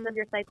different phases of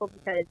your cycle,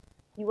 because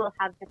you will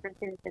have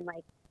differences in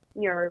like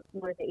your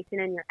motivation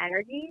and your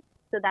energy.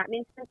 So that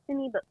makes sense to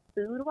me. But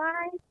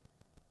food-wise,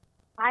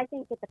 I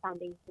think get the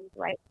foundations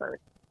right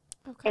first.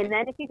 Okay. And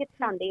then if you get the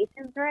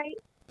foundations right,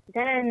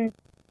 then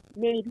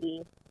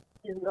maybe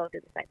you can go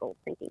through the cycle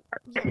syncing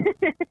part.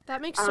 Yeah.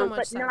 That makes so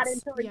much sense. But not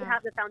until you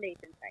have the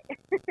foundations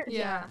right.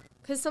 Yeah.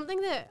 Because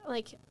something that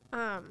like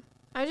I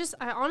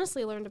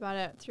honestly learned about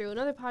it through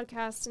another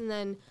podcast, and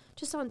then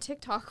just on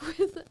TikTok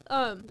with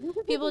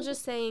people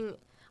just saying,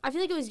 I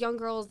feel like it was young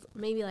girls,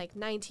 maybe like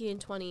 19 and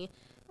 20,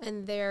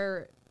 and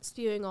they're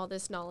spewing all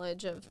this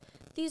knowledge of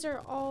these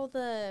are all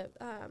the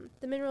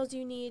minerals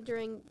you need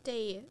during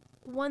day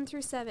 1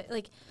 through 7.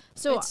 Like,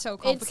 so it's so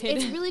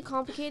complicated. It's really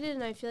complicated,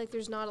 and I feel like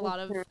there's not a lot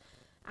of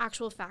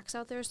actual facts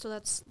out there. So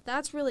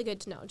that's really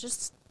good to know.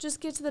 Just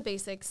get to the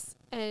basics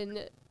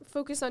and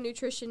focus on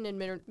nutrition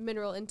and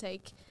mineral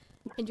intake,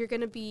 and you're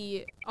going to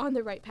be on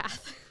the right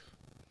path.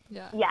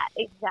 Yeah. Yeah,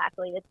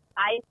 exactly.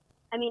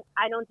 I mean,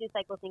 I don't do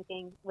cycle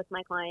syncing with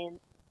my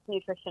clients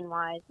nutrition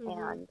wise,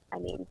 and I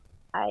mean,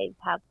 I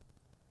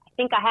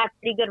think I have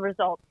pretty good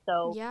results.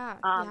 So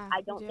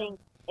I don't think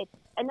it's,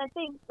 and the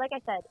thing, like I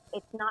said,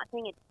 it's not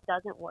saying it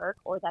doesn't work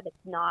or that it's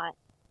not,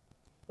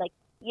 like,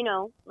 you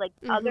know, like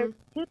other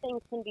two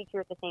things can be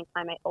true at the same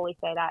time. I always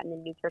say that in the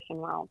nutrition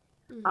world.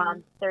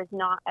 There's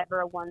not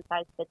ever a one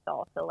size fits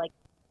all. So like,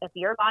 if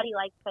your body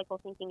likes cycle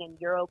syncing and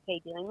you're okay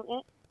doing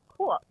it,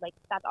 cool. Like,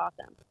 that's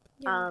awesome.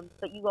 Yeah.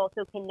 But you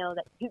also can know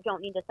that you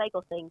don't need to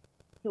cycle sync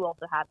to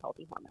also have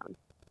healthy hormones.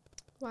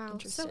 Wow,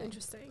 so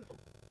interesting.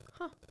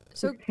 Huh.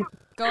 So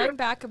going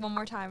back one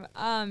more time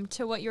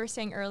to what you were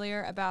saying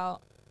earlier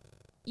about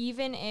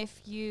even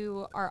if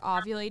you are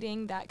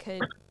ovulating, that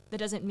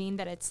doesn't mean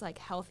that it's like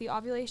healthy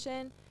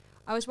ovulation.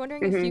 I was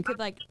wondering if you could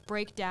like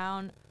break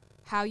down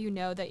how you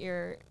know that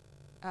you're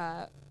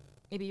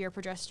maybe your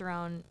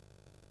progesterone,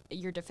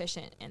 you're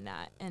deficient in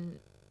that, and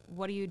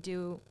what do you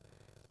do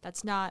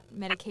that's not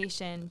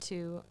medication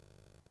to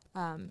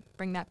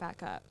bring that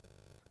back up?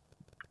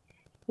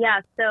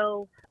 Yeah,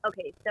 so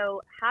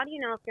how do you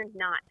know if you're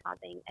not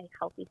having a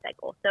healthy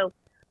cycle? So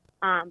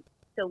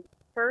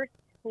first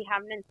we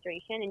have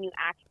menstruation, and you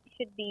actually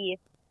should be,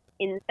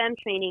 in STEM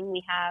training,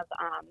 we have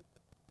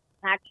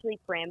actually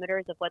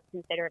parameters of what's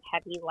considered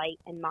heavy, light,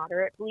 and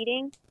moderate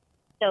bleeding.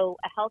 So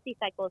a healthy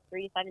cycle is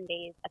 3 to 7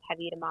 days of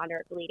heavy to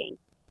moderate bleeding.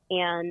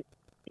 And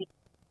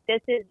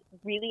this is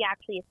really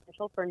actually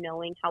essential for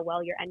knowing how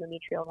well your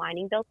endometrial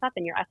lining builds up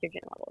and your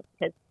estrogen levels,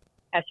 because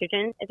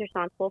estrogen is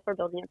responsible for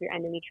building up your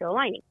endometrial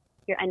lining.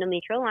 Your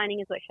endometrial lining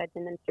is what sheds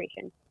in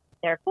menstruation.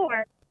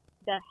 Therefore,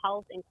 the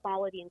health and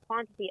quality and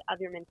quantity of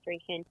your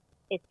menstruation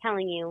is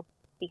telling you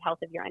the health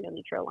of your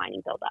endometrial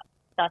lining buildup,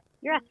 thus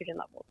your estrogen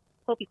levels.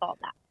 Hope you followed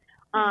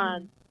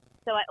that.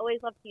 So I always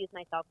love to use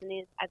myself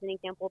as an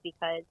example,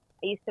 because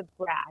I used to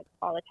brag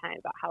all the time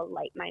about how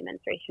light my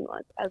menstruation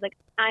was. I was like,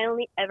 I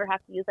only ever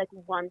have to use like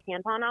one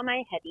tampon on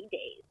my heavy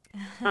days.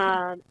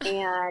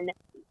 And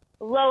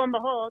lo and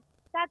behold,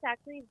 that's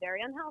actually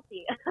very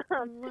unhealthy.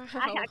 Wow.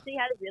 I actually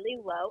had really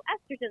low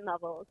estrogen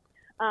levels.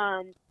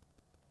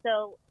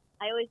 So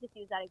I always just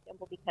use that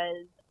example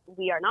because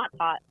we are not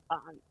taught,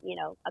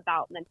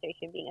 about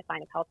menstruation being a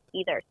sign of health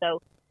either.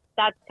 So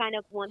that's kind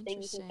of one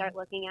thing you can start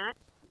looking at.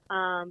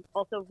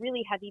 Also,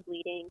 really heavy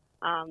bleeding.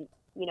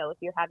 If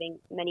you're having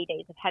many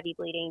days of heavy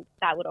bleeding,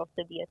 that would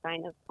also be a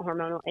sign of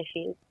hormonal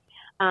issues.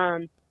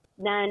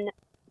 Then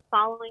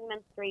following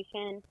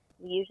menstruation,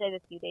 we usually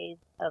have a few days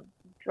of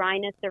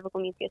dryness cervical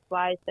mucus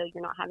wise, so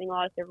you're not having a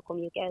lot of cervical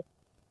mucus.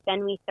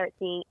 Then we start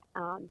seeing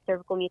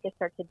cervical mucus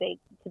start to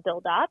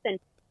build up,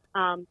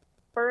 and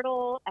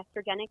fertile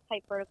estrogenic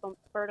type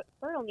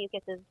fertile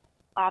mucus is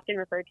often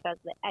referred to as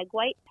the egg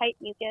white type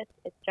mucus.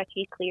 It's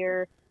stretchy,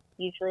 clear,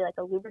 usually like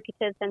a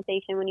lubricative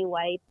sensation when you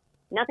wipe.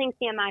 Nothing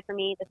CMI for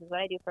me. This is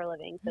what I do for a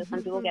living. So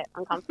some people get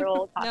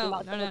uncomfortable talking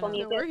about cervical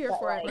mucus. No, we're here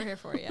for it. We're here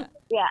for it,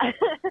 yeah.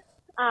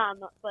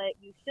 But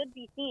you should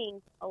be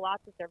seeing a lot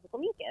of cervical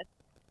mucus.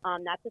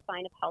 That's a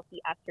sign of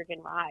healthy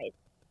estrogen rise.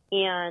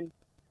 And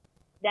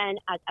then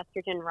as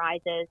estrogen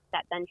rises,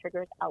 that then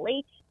triggers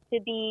LH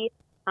to be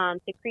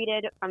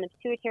secreted from the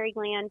pituitary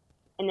gland.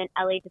 And then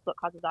LH is what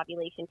causes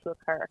ovulation to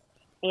occur.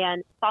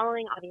 And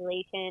following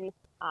ovulation,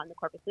 the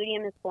corpus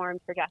luteum is formed,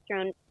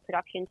 progesterone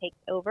production takes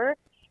over,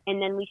 and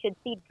then we should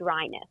see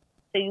dryness.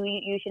 So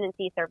you shouldn't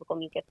see cervical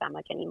mucus that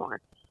much anymore.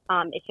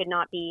 It should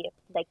not be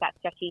like that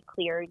stretchy,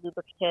 clear,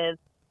 lubricative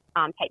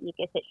type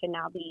mucus. It should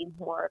now be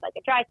more like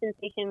a dry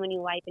sensation when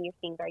you wipe, and you're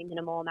seeing very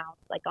minimal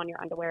amounts like on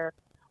your underwear.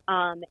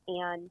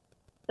 And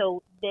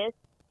so this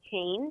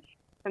change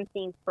from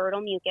seeing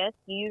fertile mucus,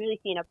 you usually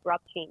see an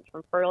abrupt change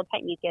from fertile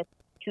type mucus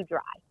to dry.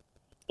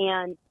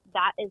 And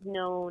that is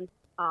known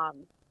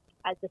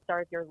as the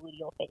start of your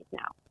luteal phase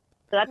now.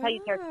 So that's how you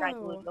characterize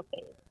the luteal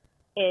phase,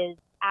 is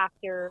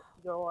after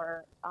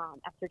your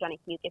estrogenic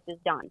mucus is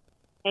done.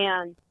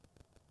 And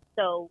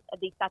so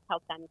at least that's how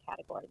STEM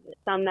categorizes it.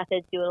 Some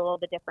methods do it a little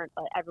bit different,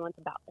 but everyone's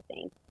about the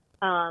same.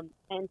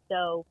 And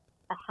so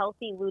a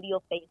healthy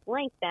luteal phase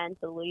length then,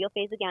 so luteal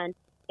phase again,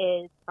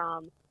 is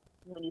from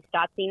when you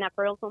stop seeing that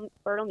fertile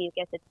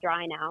mucus, it's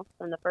dry now,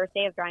 from the first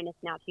day of dryness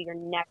now to your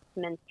next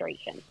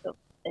menstruation. So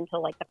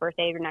until like the first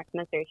day of your next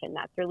menstruation,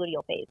 that's your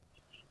luteal phase.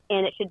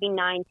 And it should be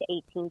 9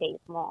 to 18 days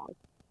long.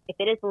 If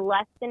it is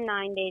less than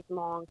 9 days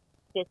long,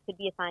 this could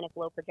be a sign of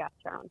low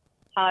progesterone.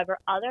 However,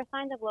 other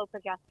signs of low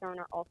progesterone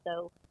are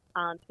also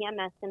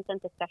PMS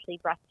symptoms, especially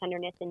breast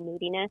tenderness and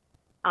moodiness,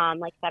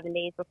 like 7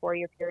 days before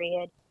your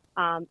period.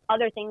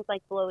 Other things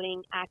like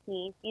bloating,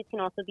 acne, these can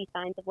also be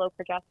signs of low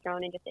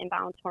progesterone and just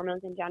imbalanced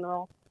hormones in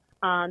general.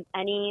 I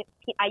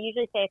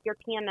usually say if your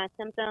PMS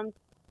symptoms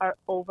are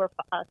over,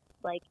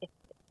 like if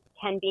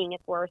 10 being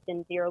it's worse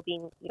and 0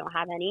 being you don't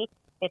have any,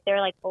 if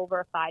they're like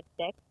over 5,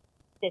 6,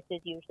 this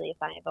is usually a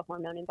sign of a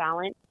hormone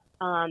imbalance.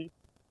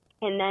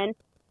 And then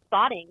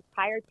spotting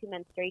prior to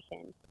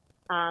menstruation.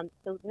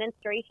 So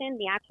menstruation,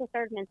 the actual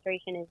start of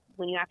menstruation is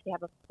when you actually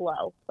have a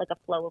flow, like a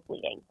flow of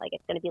bleeding, like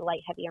it's going to be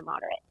light, heavy, or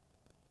moderate.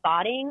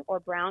 Spotting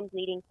or brown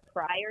bleeding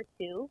prior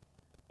to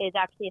is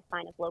actually a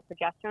sign of low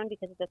progesterone,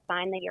 because it's a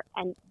sign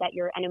that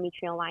your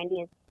endometrial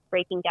lining is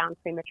breaking down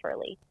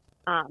prematurely.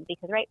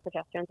 Because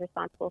progesterone is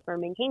responsible for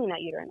maintaining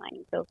that uterine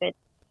lining. So if it's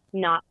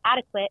not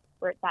adequate,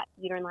 or that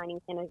uterine lining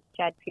is going to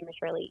shed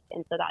prematurely,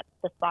 and so that's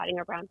the spotting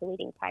or brown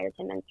bleeding prior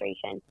to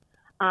menstruation.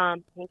 I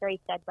think I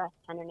already said breast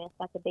tenderness.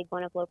 That's a big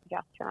one of low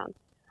progesterone.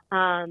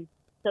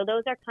 So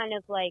those are kind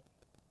of like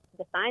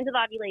the signs of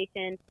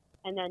ovulation,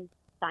 and then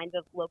signs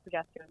of low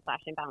progesterone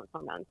 / imbalance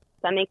hormones.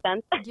 Does that make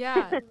sense?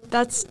 Yeah,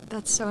 that's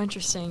so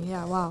interesting.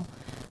 Yeah, wow.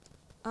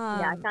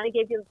 Yeah, I kind of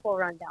gave you the full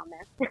rundown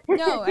there.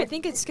 No, I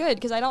think it's good,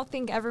 because I don't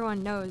think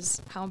everyone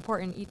knows how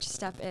important each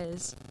step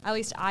is. At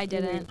least I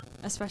didn't,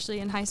 especially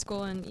in high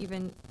school, and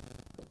even,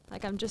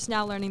 like, I'm just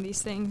now learning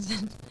these things.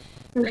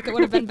 Like, it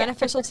would have been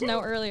beneficial to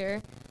know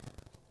earlier.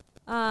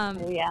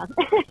 Yeah.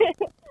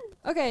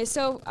 Okay,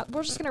 so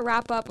we're just going to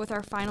wrap up with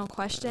our final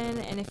question,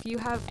 and if you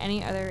have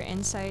any other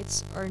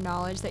insights or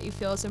knowledge that you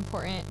feel is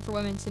important for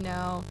women to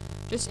know,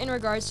 just in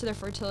regards to their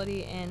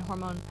fertility and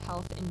hormone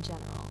health in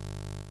general.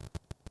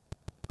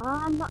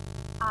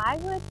 I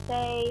would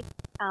say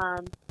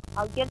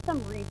I'll give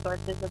some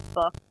resources of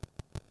books.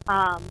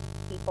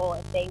 People,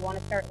 if they want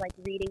to start like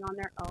reading on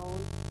their own,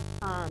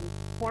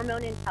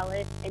 Hormone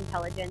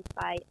Intelligence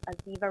by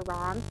Aviva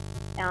Ram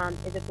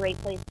is a great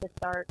place to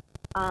start.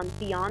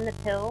 Beyond the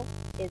Pill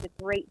is a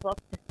great book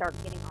to start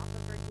getting off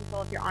of birth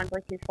control if you're on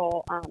birth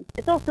control.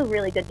 It's also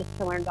really good just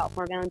to learn about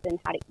hormones and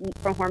how to eat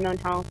for hormone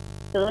health.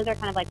 So those are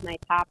kind of like my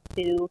top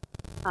two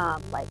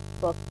like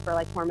books for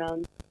like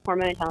hormones,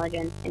 Hormone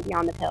Intelligence, and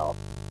Beyond the Pill.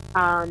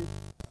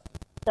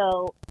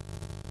 So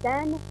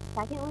then,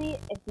 secondly,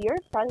 if you're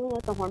struggling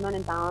with a hormone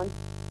imbalance,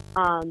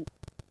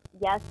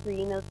 yes,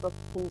 reading those books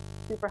can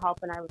super help,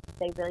 and I would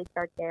say really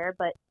start there.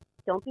 But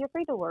don't be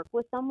afraid to work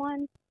with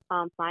someone.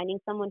 Finding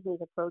someone whose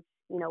approach,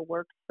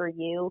 works for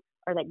you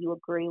or that you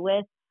agree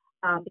with.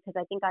 Because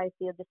I think I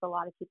see just a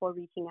lot of people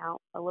reaching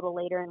out a little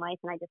later in life,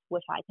 and I just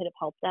wish I could have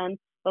helped them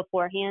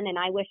beforehand. And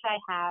I wish I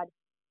had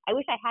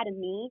a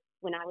me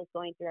when I was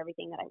going through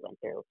everything that I went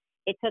through.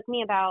 It took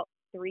me about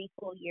 3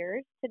 full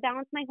years to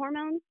balance my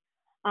hormones.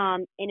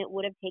 And it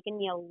would have taken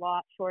me a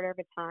lot shorter of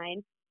a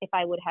time if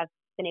I would have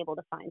been able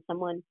to find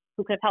someone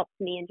who could have helped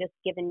me and just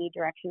given me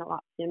direction a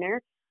lot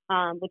sooner.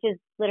 Which is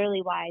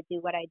literally why I do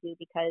what I do,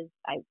 because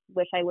I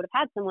wish I would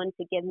have had someone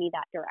to give me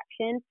that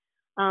direction.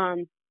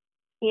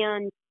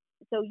 And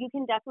so you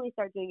can definitely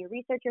start doing your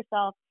research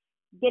yourself,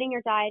 getting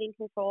your diet in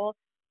control.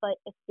 But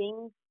if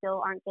things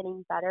still aren't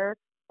getting better,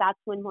 that's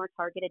when more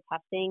targeted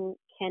testing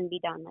can be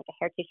done, like a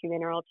hair tissue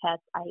mineral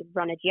test. I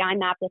run a GI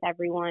map with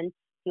everyone,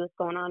 see what's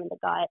going on in the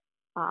gut.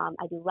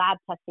 I do lab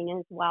testing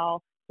as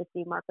well to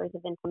see markers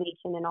of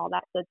inflammation and all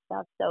that good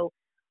stuff. So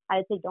I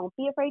would say don't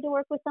be afraid to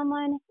work with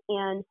someone.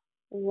 And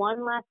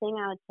one last thing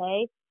I would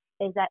say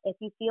is that if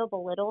you feel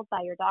belittled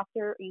by your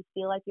doctor, or you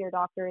feel like your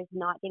doctor is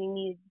not giving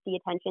you the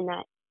attention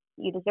that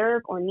you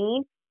deserve or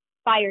need,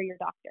 fire your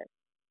doctor.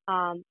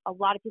 A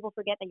lot of people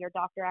forget that your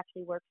doctor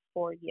actually works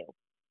for you,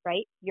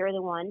 right? You're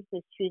the one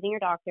who's choosing your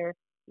doctor.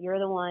 You're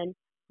the one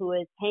who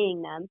is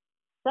paying them.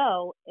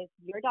 So if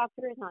your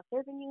doctor is not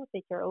serving you, if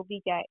it's your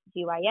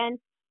OB/GYN,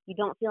 you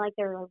don't feel like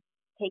they're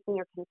taking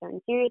your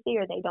concerns seriously,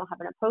 or they don't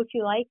have an approach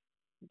you like,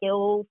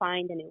 go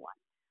find a new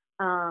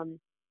one.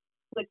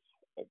 Which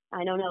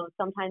I don't know,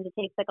 sometimes it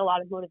takes like a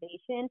lot of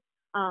motivation,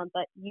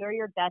 but you're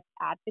your best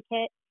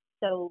advocate.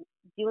 So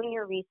doing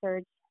your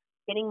research,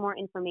 getting more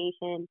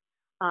information,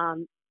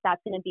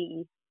 that's going to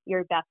be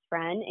your best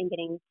friend in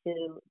getting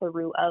to the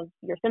root of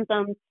your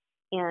symptoms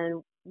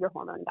and your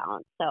hormone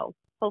balance. So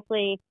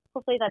hopefully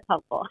that's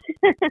helpful.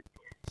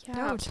 Yeah,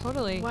 no,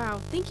 totally. Wow.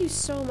 Thank you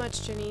so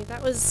much, Ginny.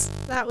 That was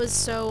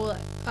so,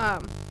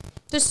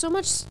 there's so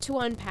much to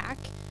unpack.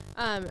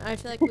 I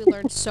feel like we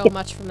learned so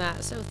much from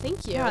that. So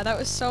thank you. Yeah, that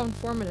was so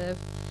informative.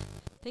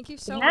 Thank you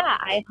so much. Yeah,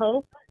 I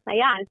hope.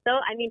 Yeah,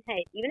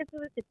 hey, even if it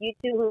was just you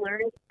two who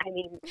learned,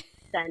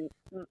 then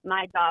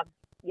my job,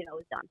 is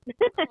done.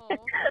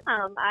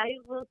 I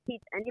will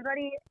teach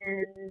anybody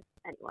and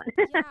anyone.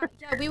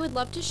 Yeah, we would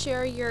love to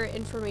share your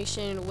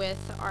information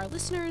with our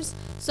listeners.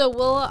 So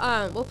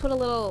we'll put a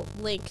little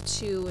link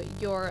to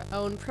your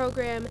own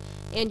program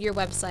and your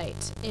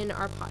website in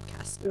our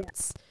podcast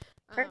notes.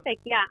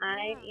 Perfect. Yeah,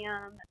 I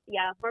am.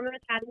 Yeah, Hormone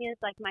Academy is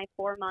like my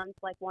 4-month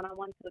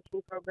one-on-one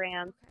coaching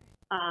program.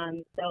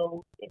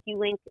 So if you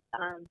link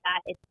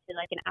that, it's to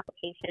like an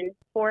application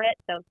for it.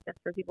 So just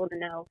for people to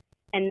know.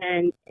 And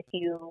then if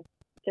you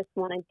just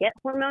want to get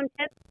hormone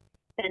tips,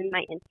 then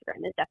my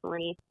Instagram is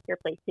definitely your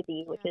place to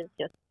be, which is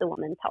just the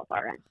Woman's Health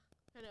RN.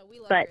 I know, we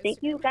love but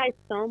thank you guys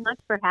so much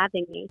for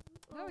having me.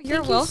 Oh,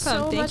 you're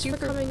welcome. Thank you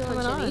for coming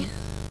on, Ginny.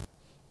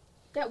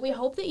 Yeah, we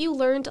hope that you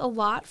learned a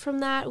lot from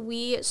that.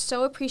 We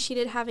so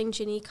appreciated having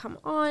Ginny come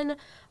on.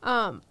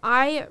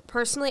 I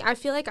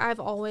feel like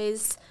I've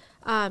always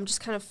just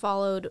kind of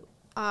followed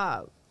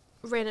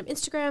random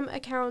Instagram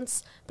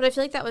accounts, but I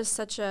feel like that was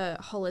such a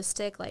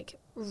holistic,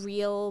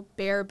 real,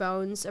 bare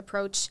bones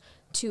approach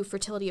to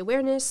fertility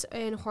awareness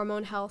and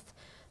hormone health.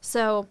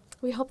 So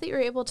we hope that you're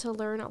able to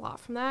learn a lot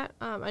from that.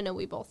 I know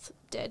we both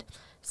did.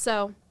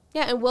 So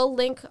yeah, and we'll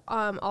link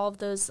all of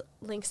those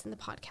links in the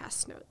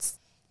podcast notes.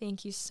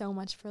 Thank you so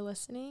much for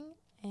listening,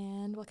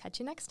 and we'll catch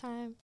you next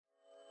time.